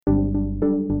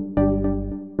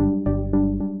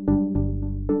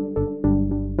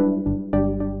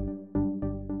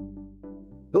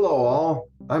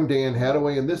I'm Dan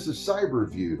Hadaway, and this is Cyber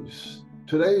Views.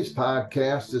 Today's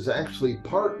podcast is actually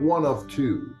part one of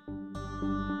two.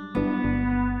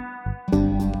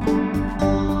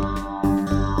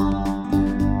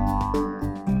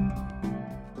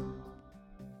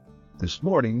 This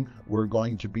morning, we're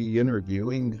going to be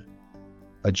interviewing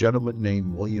a gentleman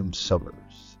named William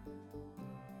Summers.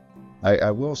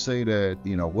 I will say that,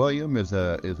 William is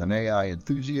an AI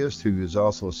enthusiast who is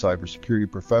also a cybersecurity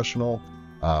professional.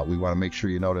 We want to make sure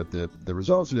you know that the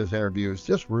results of this interview is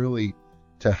just really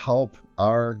to help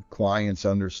our clients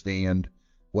understand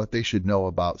what they should know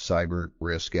about cyber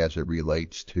risk as it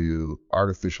relates to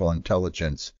artificial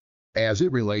intelligence, as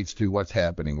it relates to what's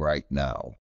happening right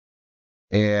now.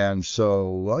 And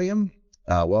so, William,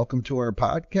 welcome to our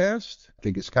podcast. I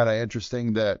think it's kind of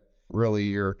interesting that really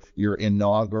your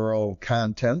inaugural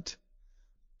content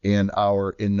in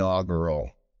our inaugural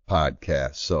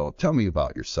podcast. So tell me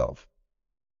about yourself.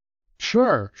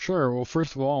 Sure. Well,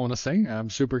 first of all, I want to say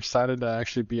I'm super excited to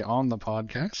actually be on the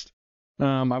podcast.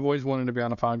 I've always wanted to be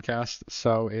on a podcast,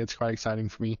 so it's quite exciting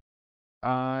for me.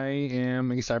 I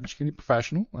am a cybersecurity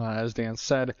professional. As Dan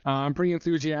said, I'm pretty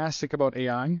enthusiastic about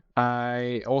AI.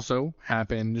 I also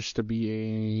happen just to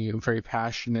be a very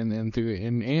passionate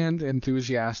and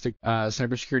enthusiastic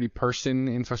cybersecurity person,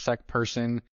 InfoSec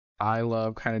person. I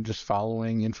love kind of just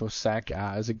following InfoSec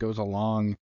as it goes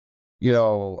along.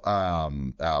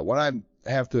 What I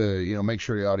have to, make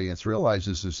sure the audience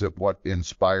realizes is that what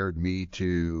inspired me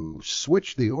to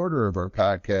switch the order of our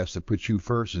podcast to put you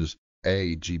first is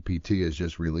A, GPT has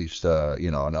just released,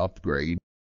 an upgrade.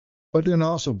 But then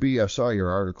also B, I saw your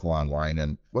article online.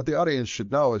 And what the audience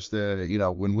should know is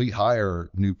that, when we hire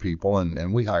new people,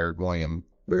 and we hired William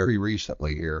very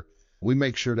recently here, we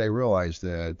make sure they realize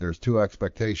that there's two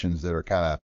expectations that are kind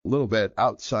of a little bit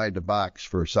outside the box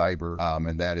for cyber,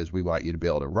 and that is we want you to be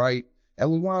able to write,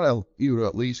 and we want you to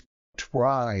at least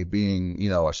try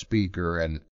being, a speaker,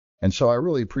 and so I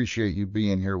really appreciate you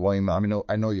being here, William.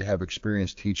 I know you have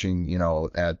experience teaching,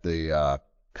 at the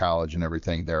college and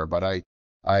everything there, but I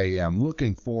am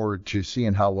looking forward to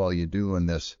seeing how well you do in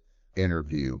this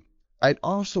interview. I'd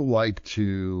also like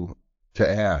to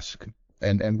ask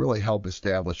and really help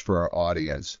establish for our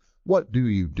audience, what do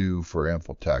you do for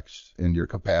Infotex in your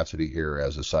capacity here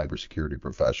as a cybersecurity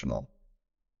professional?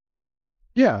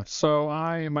 Yeah, so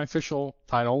my official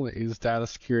title is Data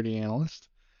Security Analyst.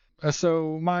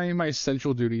 So my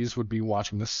essential duties would be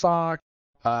watching the SOC,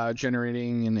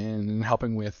 generating and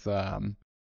helping with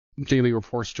daily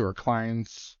reports to our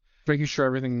clients, making sure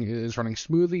everything is running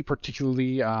smoothly,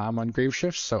 particularly I'm on grave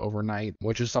shifts, so overnight,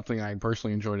 which is something I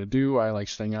personally enjoy to do. I like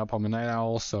staying up. I'm a night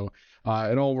owl, so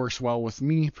it all works well with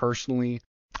me personally.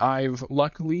 I've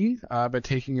luckily been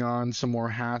taking on some more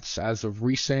hats as of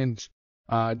recent,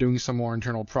 doing some more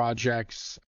internal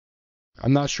projects.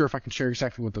 I'm not sure if I can share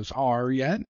exactly what those are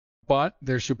yet, but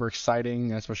they're super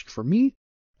exciting, especially for me,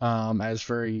 as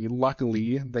very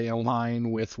luckily they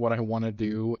align with what I want to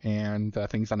do and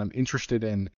things that I'm interested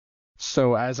in.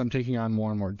 So as I'm taking on more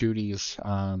and more duties,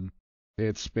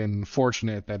 it's been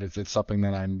fortunate that it's something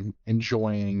that I'm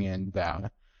enjoying, and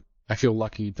I feel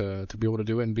lucky to be able to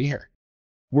do it and be here.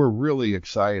 We're really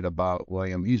excited about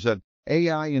William. He's an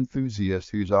AI enthusiast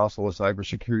who's also a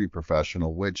cybersecurity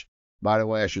professional, which, by the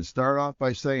way, I should start off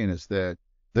by saying is that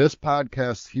this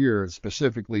podcast here,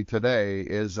 specifically today,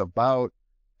 is about,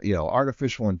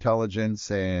 artificial intelligence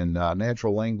and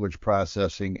natural language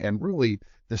processing, and really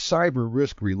the cyber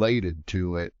risk related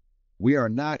to it. We are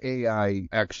not AI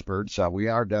experts. We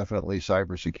are definitely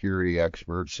cybersecurity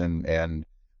experts, and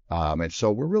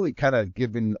so we're really kind of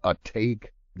giving a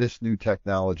take this new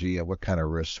technology and what kind of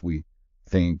risks we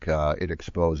think it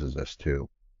exposes us to.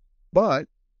 But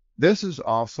this is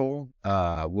also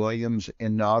William's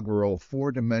inaugural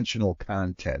four-dimensional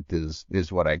content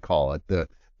is what I call it, the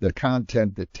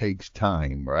content that takes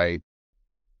time, right?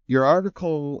 Your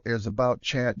article is about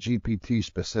ChatGPT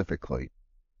specifically,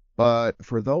 but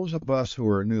for those of us who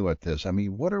are new at this,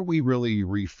 what are we really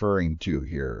referring to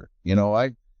here?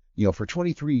 For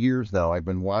 23 years now, I've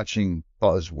been watching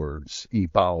buzzwords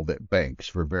evolve at banks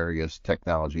for various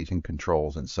technologies and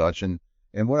controls and such, and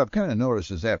what I've kind of noticed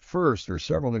is at first there's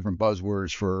several different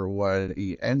buzzwords for what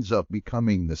ends up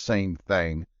becoming the same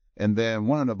thing. And then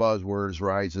one of the buzzwords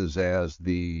rises as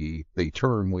the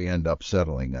term we end up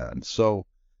settling on. So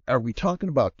are we talking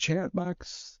about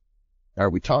chatbots? Are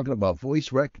we talking about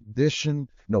voice recognition?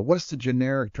 What's the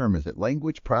generic term? Is it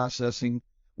language processing?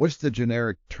 What's the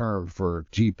generic term for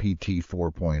GPT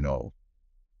 4.0?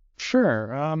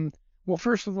 Sure. Well,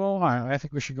 first of all, I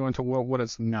think we should go into what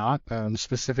it's not,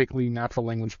 specifically natural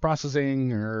language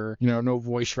processing or, no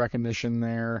voice recognition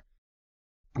there.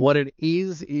 What it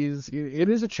is it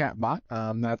is a chatbot.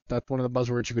 That's one of the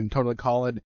buzzwords you can totally call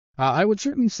it. I would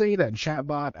certainly say that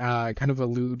chatbot kind of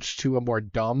alludes to a more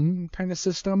dumb kind of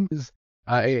system.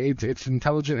 It's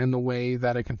intelligent in the way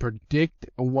that it can predict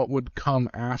what would come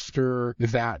after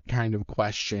that kind of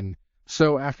question.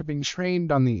 So after being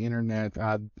trained on the internet,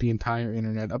 the entire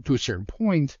internet up to a certain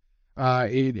point,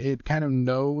 it kind of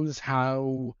knows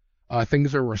how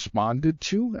things are responded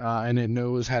to, and it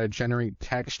knows how to generate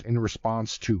text in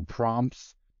response to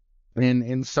prompts.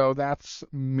 And so that's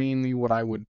mainly what I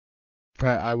would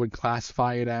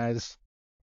classify it as.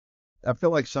 I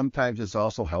feel like sometimes it's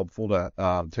also helpful to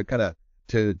kind of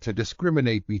to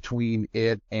discriminate between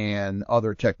it and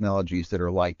other technologies that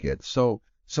are like it. So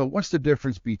what's the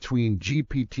difference between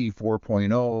GPT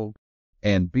 4.0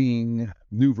 and Bing,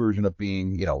 new version of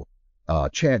Bing,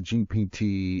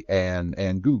 ChatGPT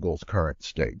and Google's current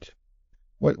state?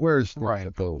 Where's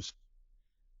Right. those?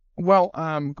 Well,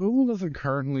 Google doesn't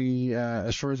currently,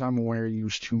 as far as I'm aware,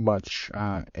 use too much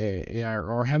AI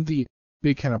or have the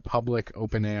big kind of public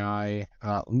open AI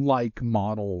like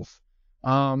models.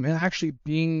 And actually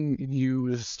being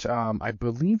used, I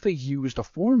believe they used a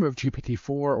form of GPT-4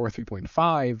 or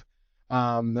 3.5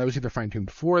 that was either fine-tuned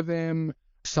for them,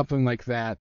 something like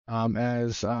that.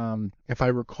 As if I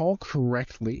recall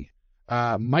correctly,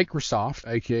 Microsoft,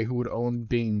 aka who would own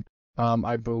Bing,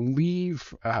 I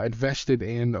believe invested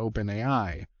in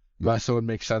OpenAI. So it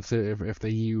makes sense if they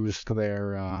used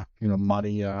their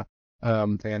money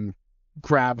and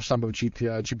grab some of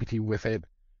GPT with it.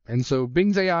 And so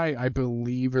Bing's AI, I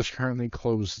believe, is currently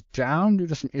closed down due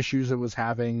to some issues it was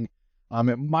having.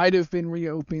 It might have been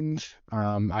reopened.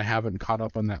 I haven't caught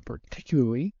up on that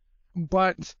particularly,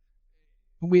 but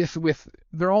with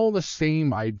they're all the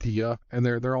same idea, and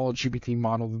they're all GPT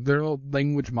models. They're all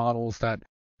language models that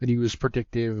use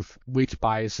predictive weights,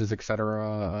 biases,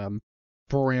 etc.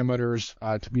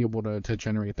 Parameters to be able to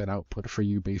generate that output for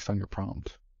you based on your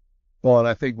prompt. Well, and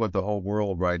I think what the whole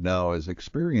world right now is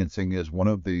experiencing is one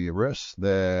of the risks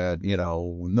that,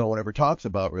 no one ever talks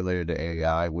about related to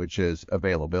AI, which is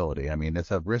availability. I mean, it's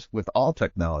a risk with all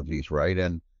technologies, right?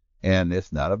 And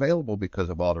it's not available because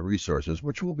of all the resources,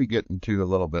 which we'll be getting to a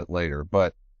little bit later.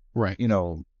 But, Right.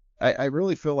 I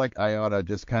really feel like I ought to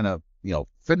just kind of,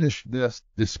 finish this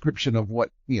description of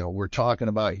what, we're talking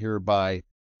about here by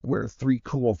where are three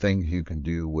cool things you can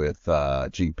do with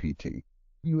GPT.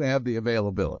 You have the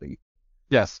availability.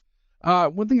 Yes.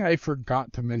 One thing I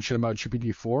forgot to mention about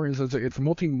GPT-4 is it's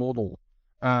multimodal.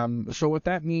 So what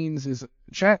that means is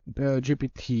Chat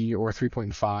GPT or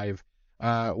 3.5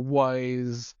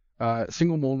 was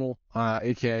single modal,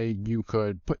 aka you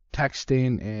could put text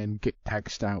in and get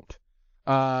text out.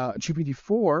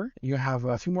 GPT-4, you have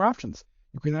a few more options.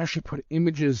 You can actually put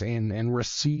images in and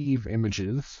receive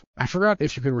images. I forgot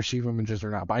if you can receive images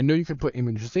or not, but I know you can put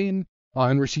images in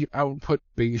and receive output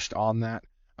based on that.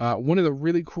 One of the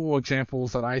really cool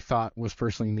examples that I thought was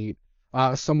personally neat,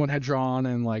 someone had drawn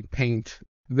in like Paint.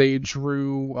 They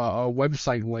drew a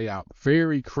website layout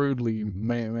very crudely,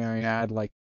 may I add,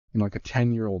 like like a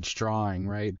 10-year-old's drawing,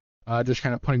 right? Just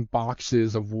kind of putting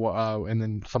boxes of and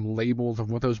then some labels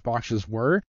of what those boxes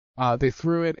were. They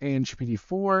threw it in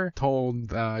GPT-4, told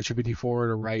GPT-4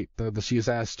 to write the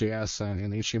CSS, JS,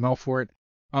 and HTML for it,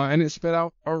 and it spit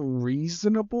out a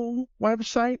reasonable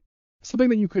website, something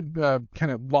that you could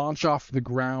kind of launch off the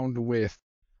ground with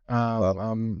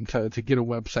to get a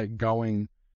website going.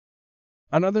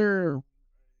 Another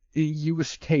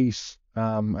use case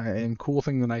and cool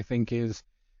thing that I think is,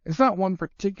 it's not one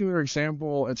particular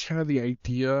example, it's kind of the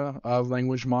idea of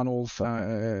language models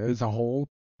as a whole,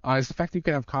 is the fact that you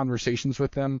can have conversations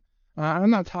with them.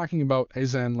 I'm not talking about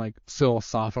as in like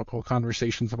philosophical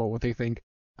conversations about what they think.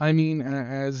 I mean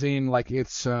as in like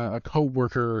it's a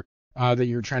coworker that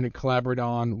you're trying to collaborate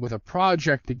on with a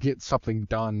project to get something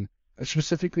done,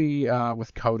 specifically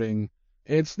with coding.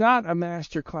 It's not a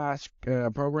masterclass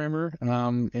programmer,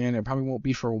 and it probably won't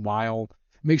be for a while.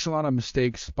 Makes a lot of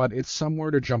mistakes, but it's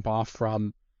somewhere to jump off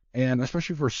from. And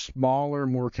especially for smaller,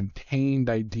 more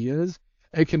contained ideas,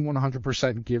 it can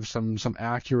 100% give some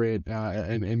accurate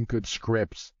and good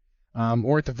scripts.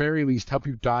 Or at the very least, help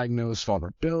you diagnose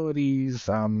vulnerabilities,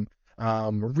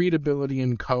 readability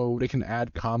in code. It can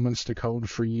add comments to code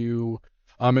for you.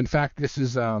 In fact, this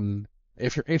is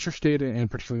if you're interested in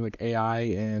particularly like AI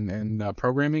and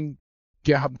programming,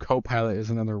 GitHub Copilot is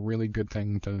another really good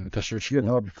thing to search for.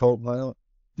 GitHub Copilot?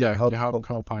 Yeah, GitHub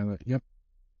Copilot. Yep.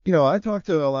 I talk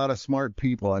to a lot of smart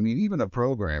people. I mean, even a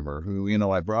programmer who,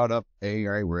 I brought up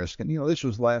AI risk, and this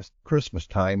was last Christmas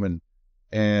time, and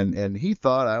And he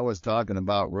thought I was talking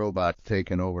about robots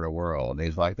taking over the world. And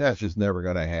he's like, that's just never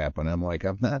going to happen. I'm like,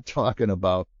 I'm not talking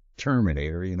about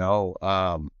Terminator,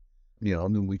 and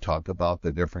then we talked about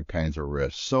the different kinds of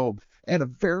risks. So at a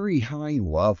very high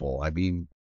level, I mean,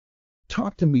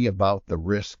 talk to me about the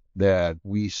risk that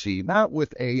we see, not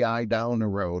with AI down the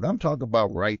road. I'm talking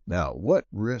about right now. What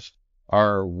risks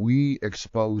are we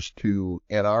exposed to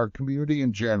in our community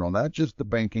in general, not just the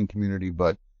banking community,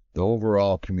 but the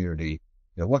overall community?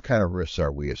 What kind of risks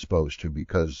are we exposed to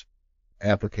because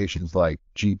applications like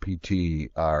GPT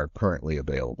are currently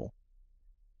available?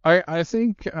 I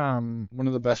think one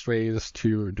of the best ways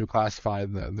to classify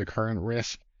the current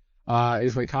risk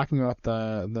is by talking about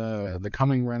the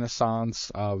coming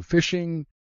renaissance of phishing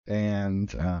and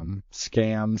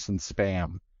scams and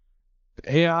spam.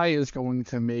 AI is going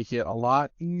to make it a lot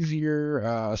easier,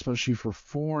 especially for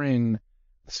foreign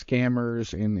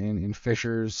scammers and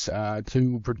phishers,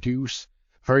 to produce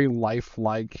very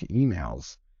lifelike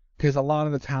emails. Because a lot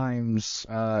of the times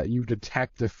you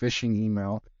detect a phishing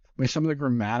email by some of the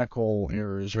grammatical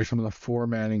errors or some of the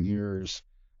formatting errors.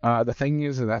 The thing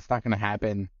is that that's not going to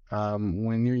happen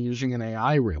when you're using an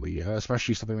AI, really,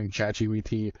 especially something like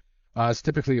ChatGPT. It's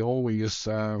typically always,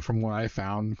 from what I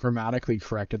found, grammatically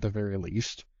correct at the very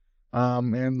least.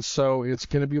 And so it's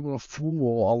going to be able to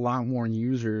fool a lot more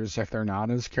users if they're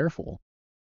not as careful.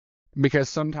 Because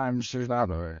sometimes there's not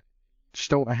just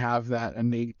don't have that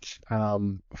innate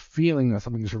feeling that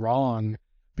something's wrong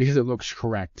because it looks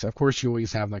correct. Of course, you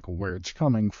always have like where it's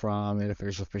coming from and if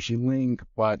there's a fishy link,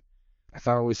 but that's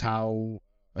not always how,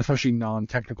 especially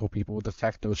non-technical people,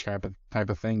 detect those type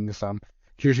of things.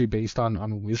 It's usually based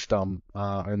on wisdom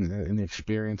and the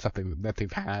experience that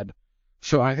they've had.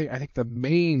 So I think the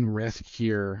main risk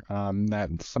here that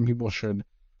some people should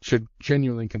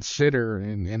genuinely consider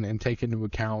and take into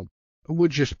account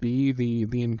would just be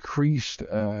the increased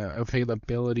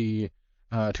availability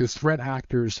to threat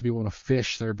actors to be able to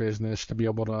phish their business, to be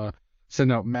able to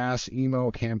send out mass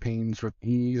email campaigns with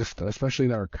ease, especially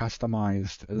that are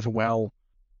customized as well.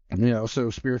 So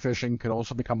spear phishing could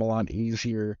also become a lot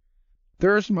easier.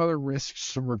 There are some other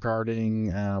risks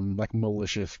regarding like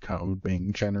malicious code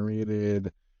being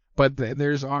generated, but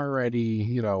there's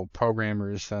already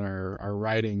programmers that are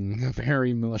writing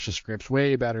very malicious scripts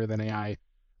way better than AI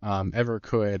ever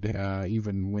could,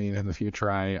 even way in the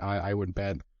future. I would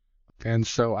bet. And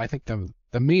so I think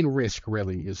the main risk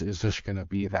really is just going to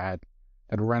be that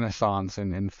renaissance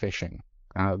in phishing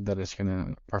that it's going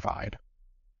to provide.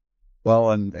 Well,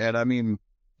 and I mean,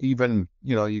 even,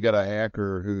 you got a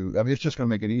hacker who, I mean, it's just going to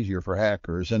make it easier for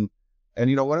hackers. And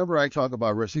whenever I talk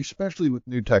about risk, especially with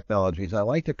new technologies, I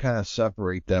like to kind of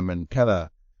separate them and kind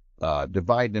of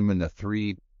divide them into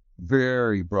three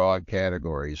very broad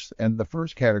categories. And the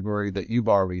first category that you've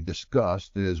already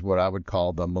discussed is what I would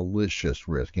call the malicious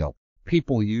risk,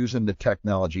 people using the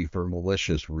technology for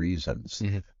malicious reasons.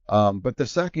 Mm-hmm. But the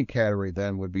second category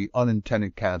then would be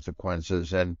unintended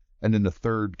consequences. And then the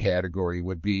third category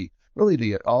would be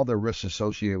really all the risks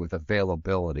associated with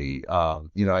availability.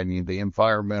 The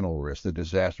environmental risk, the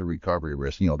disaster recovery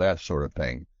risk, that sort of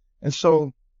thing. And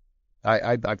so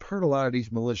I've heard a lot of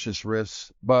these malicious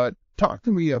risks, but talk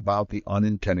to me about the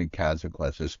unintended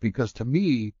consequences, because to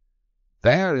me,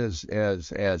 that is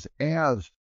as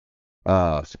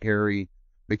scary,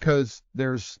 because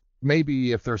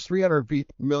if there's 300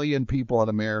 million people in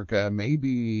America,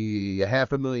 maybe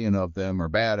 500,000 of them are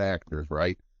bad actors,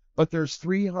 right? But there's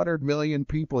 300 million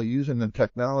people using the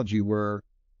technology where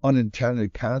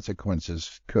unintended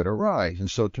consequences could arise. And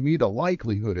so to me, the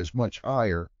likelihood is much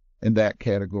higher in that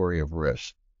category of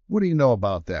risk. What do you know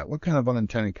about that? What kind of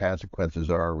unintended consequences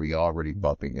are we already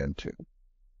bumping into?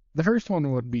 The first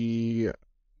one would be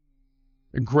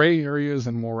gray areas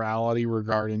and morality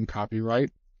regarding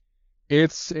copyright.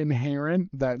 It's inherent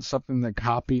that something that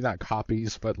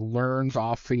copies but learns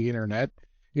off the internet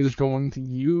is going to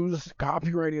use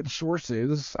copyrighted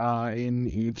sources in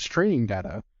its training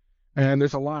data. And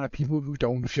there's a lot of people who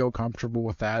don't feel comfortable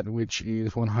with that, which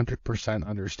is 100%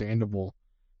 understandable.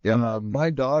 Yeah,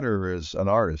 my daughter is an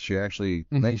artist. She actually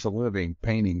makes a living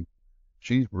painting.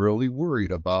 She's really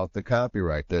worried about the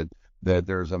copyright, that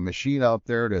there's a machine out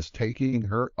there that's taking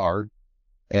her art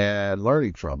and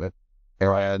learning from it.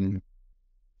 And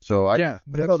so I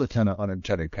know the kind of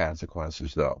unintended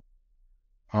consequences, though.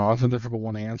 Oh, that's a difficult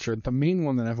one to answer. The main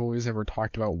one that I've always ever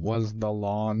talked about was the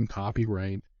law on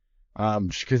copyright,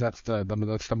 just because that's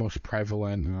the most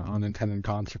prevalent unintended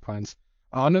consequence.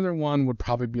 Another one would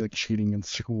probably be like cheating in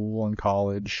school and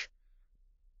college.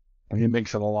 It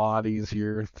makes it a lot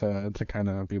easier to kind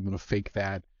of be able to fake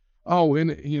that. Oh,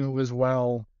 and as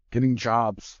well, getting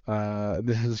jobs.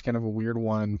 This is kind of a weird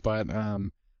one, but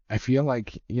I feel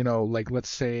like, like let's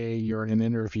say you're in an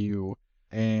interview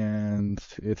and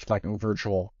it's like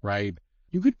virtual, right?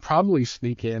 You could probably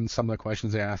sneak in some of the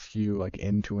questions they ask you like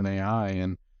into an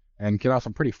AI and get out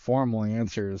some pretty formal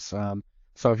answers.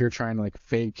 So if you're trying to like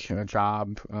fake a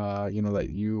job, that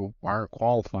you are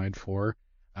qualified for,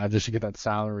 just to get that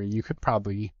salary, you could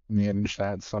probably manage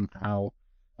that somehow.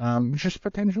 Just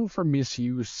potential for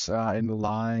misuse and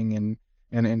lying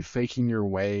and faking your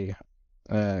way.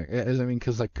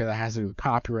 Because like it has to do with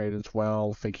copyright as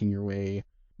well, faking your way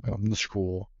in the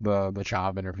school, the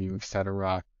job interview,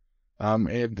 etc.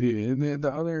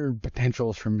 The other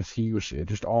potentials for misuse, it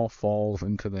just all falls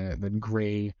into the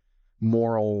gray,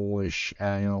 moral-ish,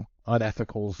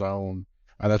 unethical zone.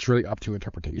 That's really up to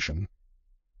interpretation.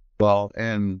 Well,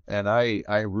 and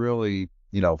I really,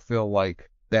 feel like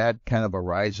that kind of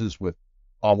arises with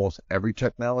almost every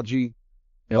technology.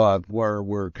 Where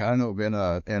we're kind of in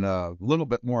a little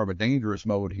bit more of a dangerous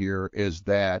mode here is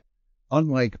that,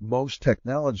 unlike most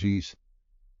technologies,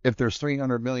 if there's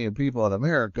 300 million people in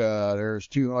America, there's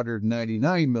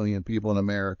 299 million people in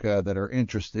America that are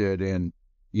interested in,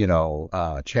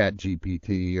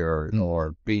 ChatGPT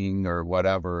or Bing or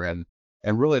whatever. And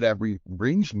really that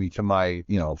brings me to my,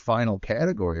 final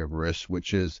category of risk,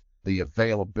 which is the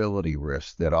availability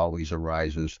risk that always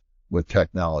arises with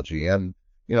technology. And,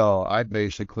 I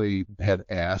basically had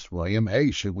asked William,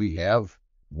 hey, should we have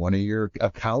one of your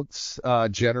accounts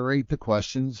generate the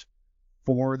questions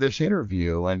for this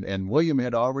interview? And William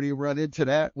had already run into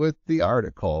that with the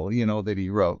article, that he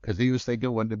wrote, because he was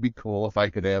thinking, wouldn't it be cool if I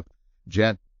could have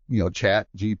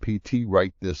ChatGPT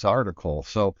write this article?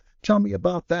 So tell me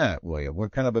about that, William.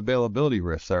 What kind of availability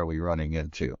risks are we running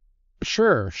into?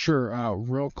 Sure.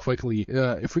 Real quickly,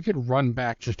 if we could run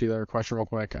back just to the other question real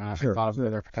quick, Sure. I thought of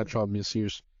another potential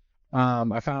misuse.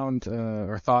 I found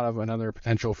or thought of another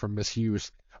potential for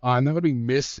misuse, and that would be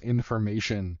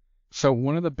misinformation. So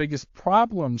one of the biggest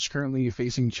problems currently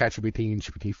facing ChatGPT and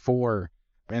GPT-4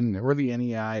 and really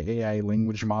any AI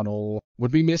language model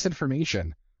would be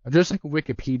misinformation. Just like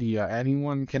Wikipedia,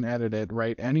 anyone can edit it,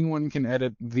 right? Anyone can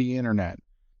edit the internet.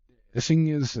 The thing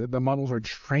is, the models are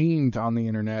trained on the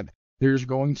internet. There's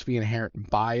going to be inherent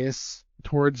bias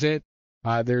towards it.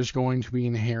 There's going to be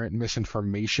inherent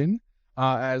misinformation.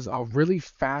 As a really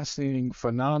fascinating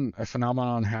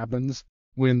phenomenon happens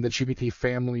when the GPT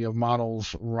family of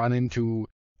models run into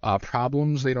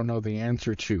problems they don't know the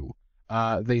answer to.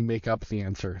 They make up the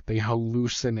answer. They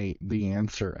hallucinate the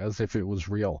answer as if it was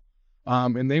real.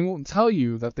 And they won't tell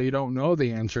you that they don't know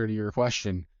the answer to your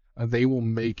question. They will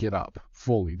make it up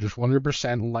fully, just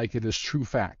 100% like it is true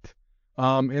fact.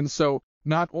 And so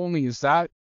not only is that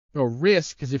a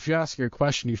risk, because if you ask your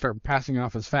question, you start passing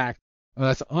off as fact,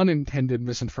 that's unintended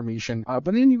misinformation. But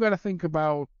then you got to think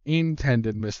about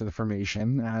intended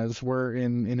misinformation, as we're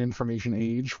in an information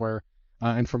age where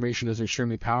information is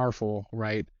extremely powerful,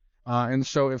 right? And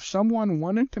so if someone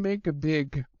wanted to make a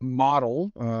big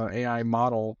model, AI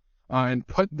model, and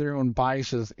put their own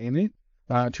biases in it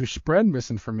to spread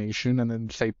misinformation and then,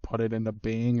 say, put it into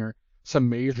Bing or some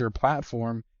major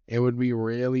platform, it would be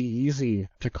really easy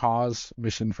to cause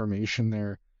misinformation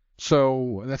there.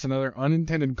 So that's another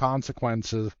unintended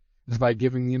consequence is by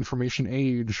giving the information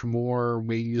age more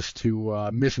ways to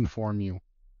misinform you.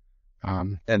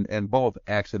 And both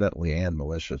accidentally and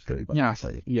maliciously. Yeah.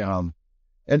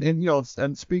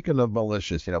 And speaking of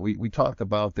malicious, we talked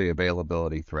about the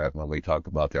availability threat when we talked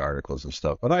about the articles and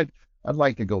stuff, but I'd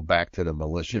like to go back to the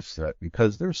malicious threat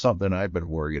because there's something I've been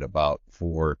worried about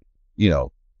for,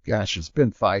 it's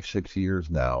been 5-6 years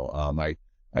now.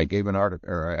 I gave an article,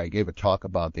 or I gave a talk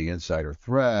about the insider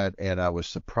threat, and I was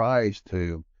surprised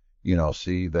to,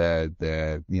 see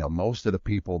that most of the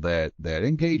people that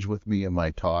engage with me in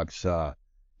my talks,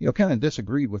 kind of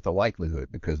disagreed with the likelihood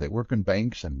because they work in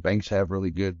banks and banks have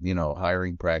really good,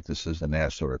 hiring practices and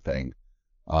that sort of thing.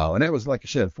 And that was, like I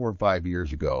said, 4 or 5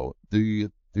 years ago. Do you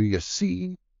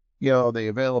see, the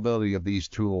availability of these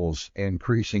tools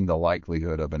increasing the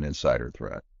likelihood of an insider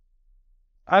threat?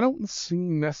 I don't see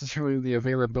necessarily the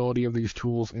availability of these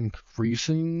tools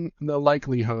increasing the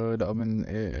likelihood of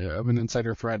an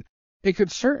insider threat. It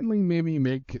could certainly maybe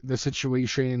make the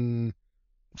situation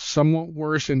somewhat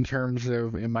worse in terms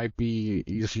of it might be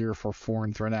easier for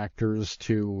foreign threat actors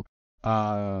to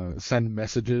send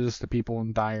messages to people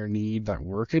in dire need that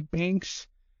work at banks.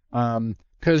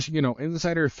 Because,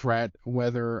 insider threat,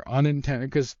 whether unintended,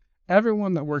 because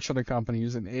everyone that works at a company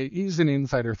is an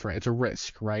insider threat. It's a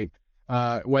risk, right?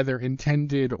 Whether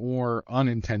intended or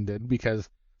unintended, because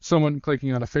someone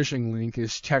clicking on a phishing link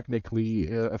is technically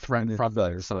a threat from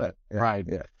the threat, right?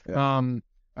 Yeah.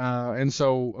 And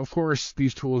so, of course,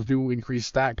 these tools do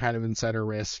increase that kind of insider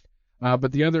risk.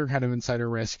 But the other kind of insider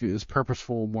risk is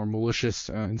purposeful, more malicious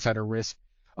insider risk.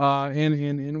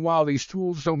 And while these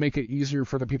tools don't make it easier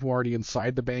for the people already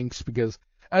inside the banks, because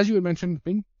as you had mentioned,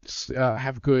 banks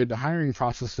have good hiring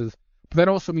processes, but that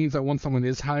also means that once someone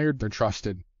is hired, they're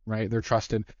trusted, right? They're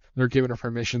trusted. They're given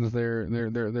permissions.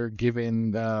 They're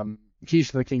given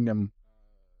keys to the kingdom,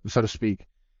 so to speak.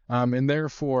 And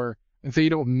therefore, they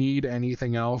don't need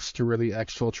anything else to really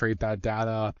exfiltrate that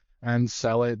data and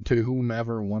sell it to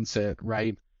whomever wants it,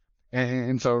 right?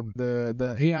 And so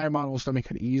the AI models don't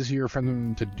make it easier for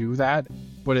them to do that,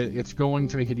 but it's going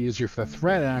to make it easier for the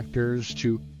threat actors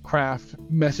to craft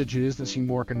messages that seem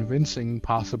more convincing,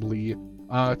 possibly,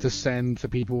 to send to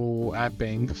people at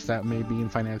banks that may be in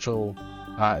financial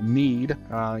need,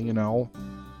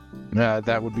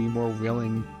 that would be more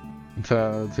willing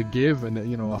to give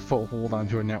a foothold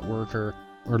onto a network or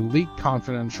leak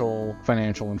confidential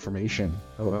financial information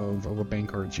of a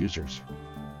bank or its users.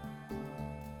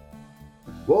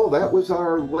 Well, that was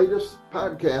our latest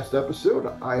podcast episode.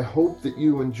 I hope that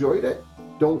you enjoyed it.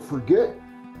 Don't forget,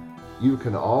 you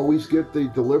can always get the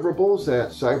deliverables at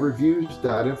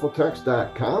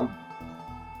cyberviews.infotext.com.